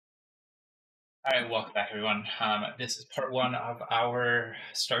All right, welcome back, everyone. This is part one of our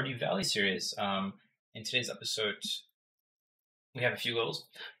Stardew Valley series. In today's episode, we have a few goals.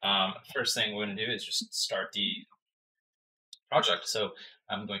 First thing we're going to do is just start the project. So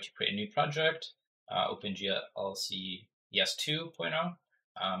I'm going to create a new project, OpenGLC ES 2.0.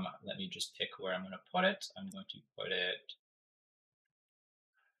 Let me just pick where I'm going to put it. I'm going to put it.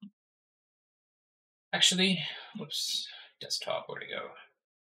 Actually, whoops, desktop, where to go?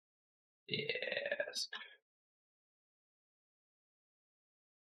 Yes.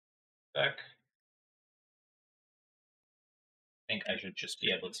 Back. I think I should just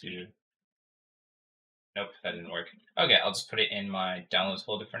be able to. Nope, that didn't work. Okay, I'll just put it in my downloads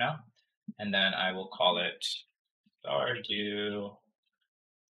folder for now. And then I will call it stardew.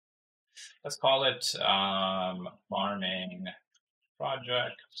 Let's call it farming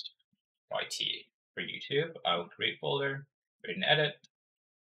project YT for YouTube. I will create folder, create an edit.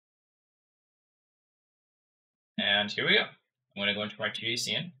 And here we go. I'm going to go into my 2D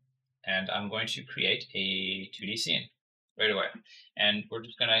scene and I'm going to create a 2D scene right away. And we're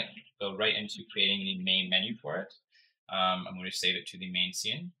just going to go right into creating the main menu for it. I'm going to save it to the main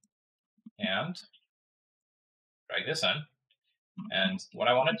scene and drag this in. And what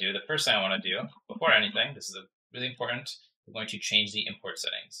I want to do, the first thing I want to do before anything, this is really important, we're going to change the import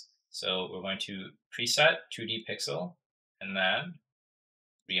settings. So we're going to preset 2D pixel and then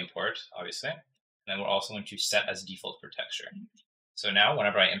re-import, obviously. And then we're also going to set as default for texture. So now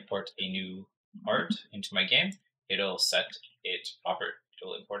whenever I import a new art into my game, it'll set it proper.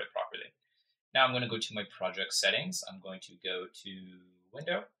 It'll import it properly. Now I'm going to go to my project settings. I'm going to go to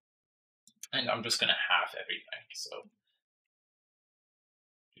window and I'm just going to halve everything. So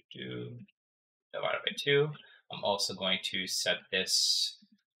divided by 2. I'm also going to set this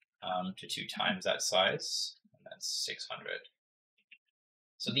to 2 times that size, and that's 600.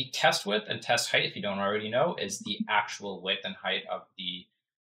 So the test width and test height, if you don't already know, is the actual width and height of the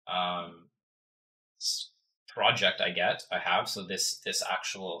project I have. So this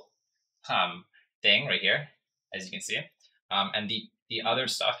actual thing right here, as you can see, and the other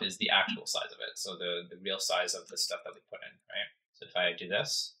stuff is the actual size of it. So the real size of the stuff that we put in, right? So if I do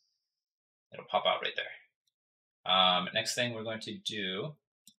this, it'll pop out right there. Next thing we're going to do,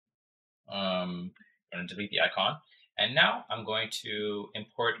 I'm going to delete the icon. And now I'm going to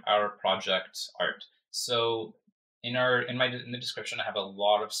import our project art. So in the description, I have a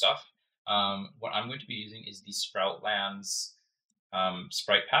lot of stuff. What I'm going to be using is the Sproutlands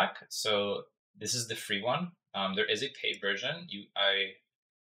sprite pack. So this is the free one. There is a paid version. I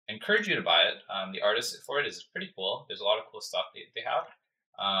encourage you to buy it. The artist for it is pretty cool. There's a lot of cool stuff they have.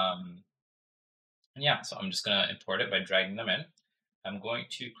 And yeah, so I'm just going to import it by dragging them in. I'm going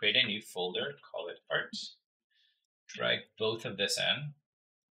to create a new folder, call it art. Drag both of this in.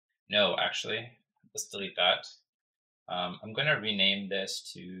 No, actually, let's delete that. I'm going to rename this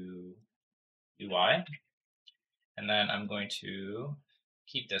to UI. And then I'm going to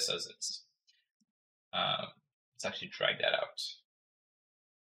keep this as it's. Let's actually drag that out.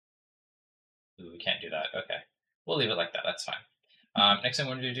 Ooh, we can't do that. Okay. We'll leave it like that. That's fine. Next thing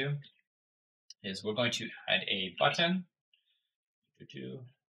we're going to do is we're going to add a button,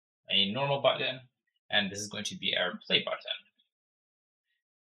 a normal button, and this is going to be our play button.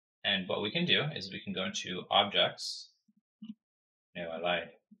 And what we can do is we can go into objects. No, I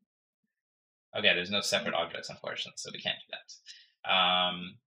lied. Okay, there's no separate objects, unfortunately, so we can't do that.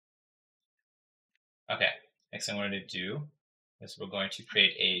 Okay, next thing we're going to do is we're going to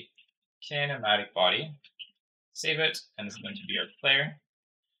create a kinematic body, save it, and this is going to be our player.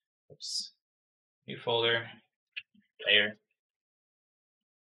 Oops. New folder, player.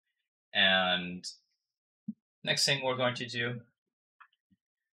 And next thing we're going to do,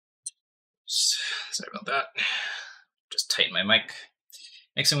 sorry about that, just tighten my mic.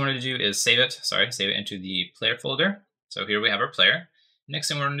 Next thing we're going to do is save it into the player folder. So here we have our player. Next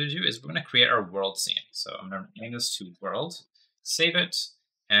thing we're going to do is we're going to create our world scene. So I'm going to name this to world, save it,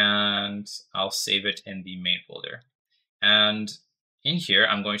 and I'll save it in the main folder. And in here,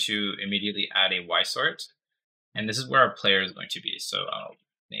 I'm going to immediately add a Y-sort. And this is where our player is going to be. So I'll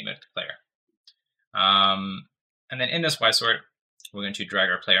name it player. And then in this Y-sort, we're going to drag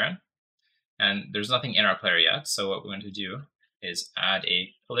our player in. And there's nothing in our player yet. So what we're going to do is add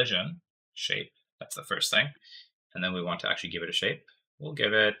a collision shape. That's the first thing. And then we want to actually give it a shape. We'll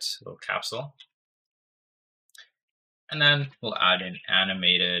give it a little capsule. And then we'll add an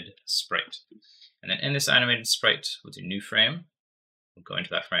animated sprite. And then in this animated sprite, we'll do new frame. We'll go into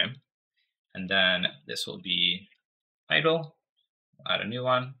that frame. And then this will be idle. We'll add a new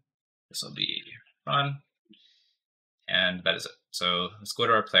one. This will be run. And that is it. So let's go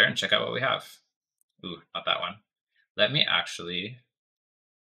to our player and check out what we have. Ooh, not that one. Let me actually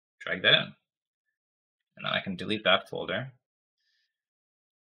drag that in. And then I can delete that folder.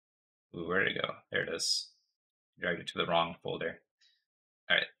 Ooh, where did it go? There it is. Dragged it to the wrong folder.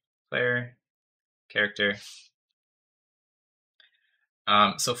 All right, player, character.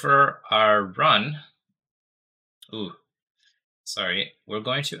 So for our run, ooh, sorry, we're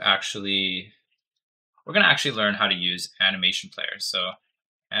going to actually learn how to use animation player. So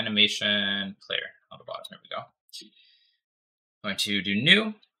animation player on the bottom. There we go. I'm going to do new.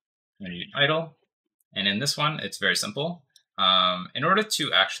 I'm going to do idle. And in this one, it's very simple. In order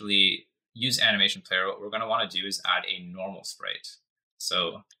to actually use animation player, what we're going to want to do is add a normal sprite.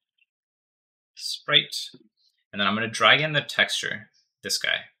 So sprite, and then I'm going to drag in the texture, this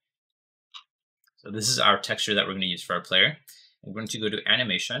guy. So this is our texture that we're going to use for our player. We're going to go to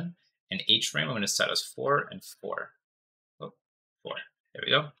animation, and H frame I'm going to set as 4 and 4. Oh, 4. There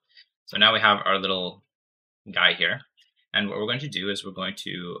we go. So now we have our little guy here. And what we're going to do is we're going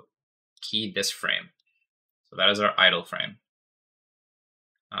to key this frame. So that is our idle frame.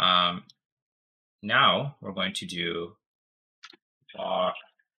 Now we're going to do walk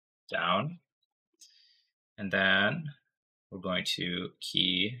down, and then we're going to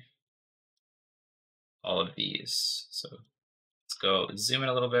key all of these. So let's go zoom in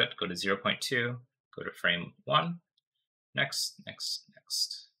a little bit, go to 0.2, go to frame 1, next, next,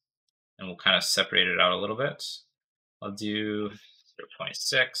 next. And we'll kind of separate it out a little bit. I'll do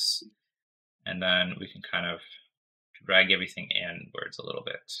 0.6, and then we can kind of drag everything inwards a little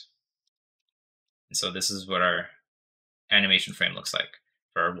bit. And so this is what our animation frame looks like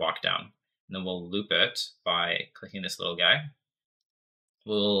for our walk down. And then we'll loop it by clicking this little guy.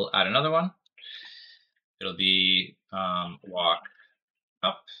 We'll add another one. It'll be walk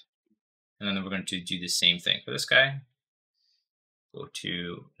up. And then we're going to do the same thing for this guy. Go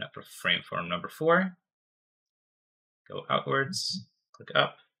to frame form number 4. Go outwards, click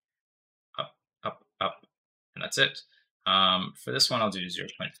up, up, up, up, and that's it. For this one, I'll do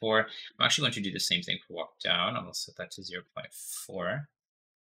 0.4. I'm actually going to do the same thing for walk down. I'm going to set that to 0.4.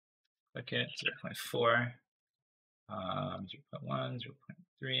 Click it, 0.4, 0.1,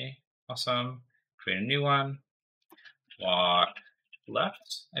 0.3. Awesome. Create a new one. Walk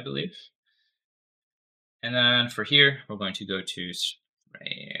left, I believe. And then for here, we're going to go to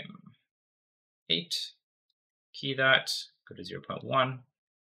frame 8, key that, go to 0.1,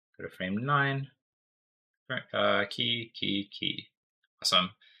 go to frame 9, key.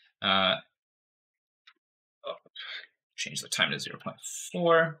 Awesome. Change the time to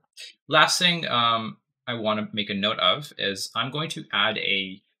 0.4. Last thing I want to make a note of is I'm going to add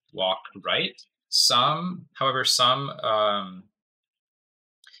a walk right. However, some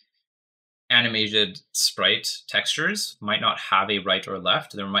animated sprite textures might not have a right or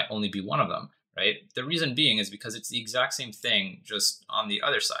left. There might only be one of them, right? The reason being is because it's the exact same thing, just on the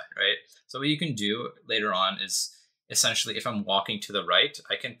other side, right? So what you can do later on is essentially, if I'm walking to the right,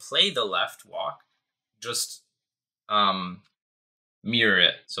 I can play the left walk, just mirror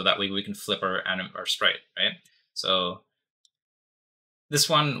it, so that way we can flip our sprite, right? So this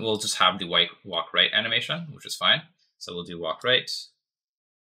one will just have the walk right animation, which is fine. So we'll do walk right.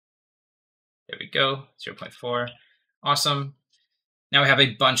 There we go, 0.4. Awesome. Now we have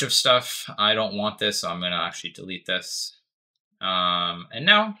a bunch of stuff. I don't want this, so I'm going to actually delete this. And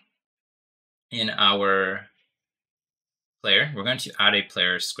now in our player, we're going to add a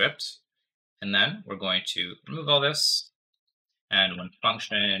player script, and then we're going to remove all this. And when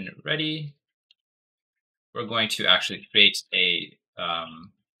function ready, we're going to actually create a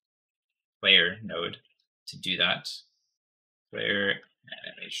player node to do that. Player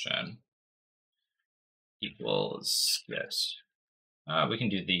animation equals this. We can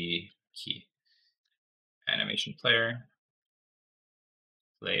do the key animation player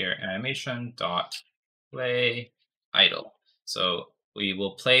animation dot play idle. So we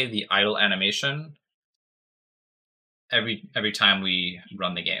will play the idle animation every time we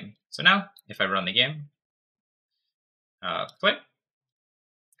run the game. So now, if I run the game, play.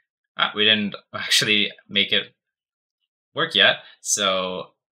 We didn't actually make it work yet,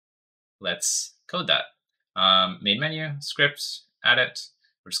 so let's code that. Main menu, script, add it.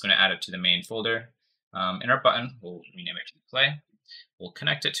 We're just going to add it to the main folder. In our button, we'll rename it to play. We'll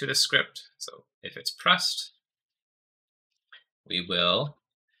connect it to the script. So if it's pressed, we will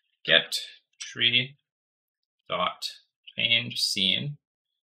get tree dot change scene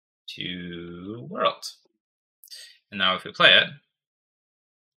to world. And now if we play it,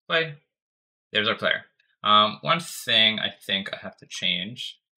 play, there's our player. One thing I think I have to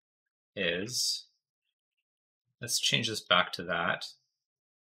change is, let's change this back to that.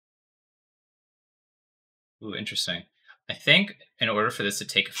 Ooh, interesting. I think in order for this to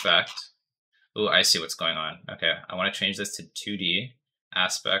take effect, ooh, I see what's going on. Okay, I want to change this to 2D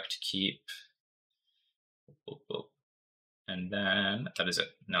aspect, keep, and then that is it.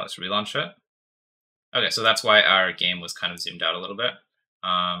 Now let's relaunch it. Okay, so that's why our game was kind of zoomed out a little bit.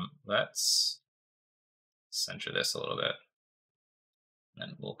 Let's center this a little bit,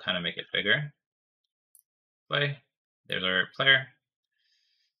 and we'll kind of make it bigger. Play. There's our player.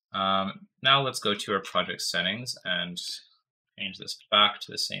 Now let's go to our project settings and change this back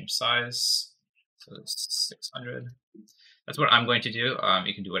to the same size. So it's 600. That's what I'm going to do.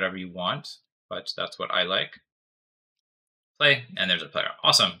 You can do whatever you want, but that's what I like. Play, and there's a player.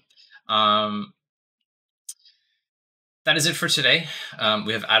 Awesome. That is it for today.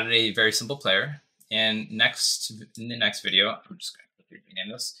 We have added a very simple player. In the next video, I'm just going to quickly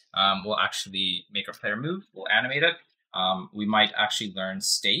rename this. We'll actually make our player move. We'll animate it. We might actually learn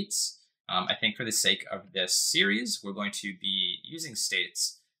states. I think for the sake of this series, we're going to be using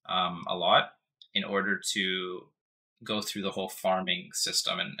states a lot in order to go through the whole farming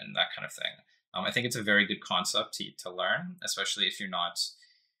system and that kind of thing. I think it's a very good concept to learn, especially if you're not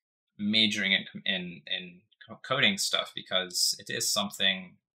majoring in coding stuff, because it is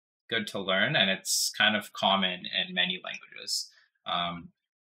something good to learn and it's kind of common in many languages.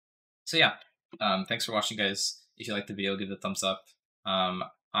 So yeah, thanks for watching, guys. If you liked the video, give it a thumbs up.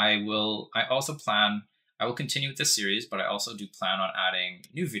 I will continue with this series, but I also do plan on adding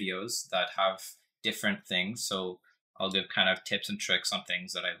new videos that have different things. So I'll give kind of tips and tricks on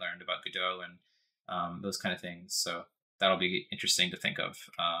things that I learned about Godot and those kind of things. So that'll be interesting to think of.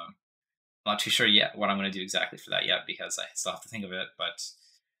 I'm not too sure yet what I'm going to do exactly for that yet, because I still have to think of it. But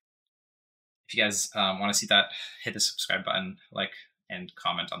if you guys want to see that, hit the subscribe button, like, and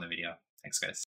comment on the video. Thanks, guys.